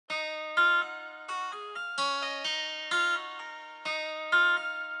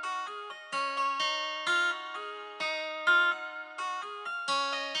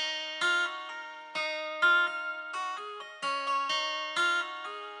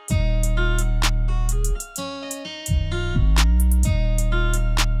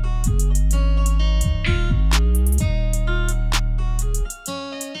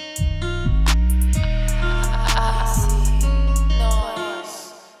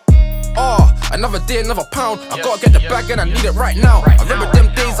Another day, another pound. I gotta get the bag and I need it right now. I remember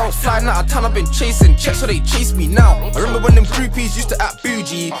them days I was flying out of town, I've been chasing checks, so they chase me now. I remember when them groupies used to act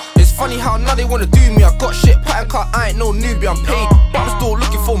bougie. It's funny how now they wanna do me. I got shit pattern car, I ain't no newbie, I'm paid. But I'm still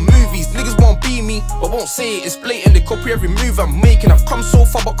looking for movies. Niggas won't be me, but won't say it. It's blatant, they copy every move I'm making. I've come so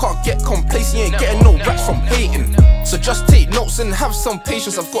far but can't get complacent. You ain't getting no raps from hating. So just take notes and have some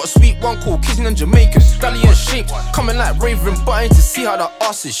patience. I've got a sweet one called Kissing and Jamaican. Stallion shaped, coming like Raven, button to see how the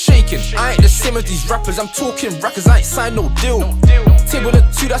ass is shaking. I ain't the same as these rappers, I'm talking rackers, I ain't signed no deal. Table of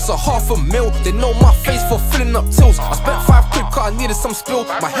 2, that's a $500,000. They know my face for filling up tills. I spent 5 quid cause I needed some spill.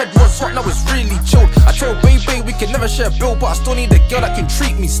 My head was hot, now it's really chilled. I told baby we can never share a bill, but I still need a girl that can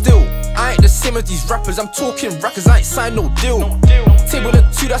treat me still. I ain't the same as these rappers, I'm talking rackers, I ain't signed no deal. Table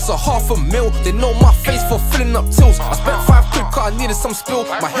of 2, that's a $500,000. They know my face for filling up tills. I spent 5 quid cause I needed some spill.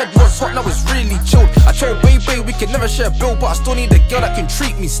 My head was hot, now it's really chilled. I told baby we can never share a bill, but I still need a girl that can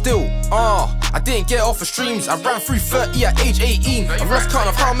treat me still. I didn't get off of streams, I ran through 30 at age 18. I've lost count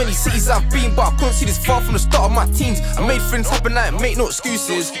of how many cities I've been, but I couldn't see this far from the start of my teens. I made friends happen, I ain't make no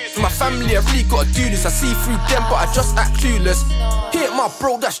excuses. For my family, I really gotta do this. I see through them, but I just act clueless. Hit my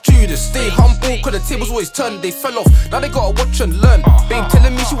bro, that's Judas. Stay humble, cause the tables always turned. They fell off, now they gotta watch and learn. Babe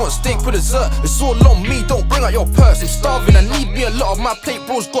telling me she wants steak for dessert. It's all on me, don't bring out your purse. I'm starving, I need me a lot of my plate.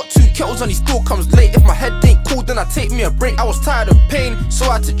 Bro's got 2 kettles and he still comes late. If my head ain't cool, then I take me a break. I was tired of pain, so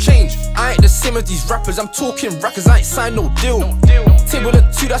I had to change. I ain't the same as these rappers, I'm talking rackers, I ain't signed no deal. Table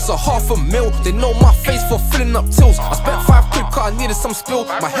of 2, that's a $500,000. They know my face for filling up tills. I spent 5 quid cause I needed some spill.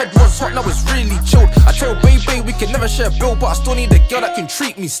 My head was hot, now it's really chilled. I told baby we can never share a bill, but I still need a girl that can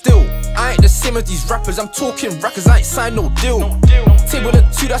treat me still. I ain't the same as these rappers, I'm talking rackers, I ain't signed no deal. Table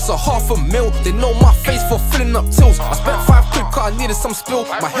of 2, that's a $500,000. They know my face for filling up tills. I spent 5 quid cause I needed some spill.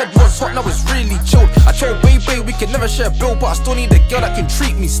 My head was hot, now it's really chilled. I told baby we can never share a bill, but I still need a girl that can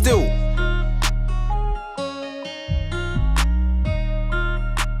treat me still.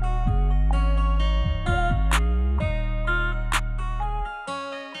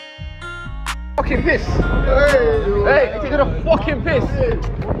 Fucking piss. Hey, taking a fucking piss.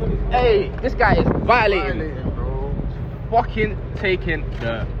 Hey, this guy is violating. Fucking taking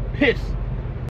the piss.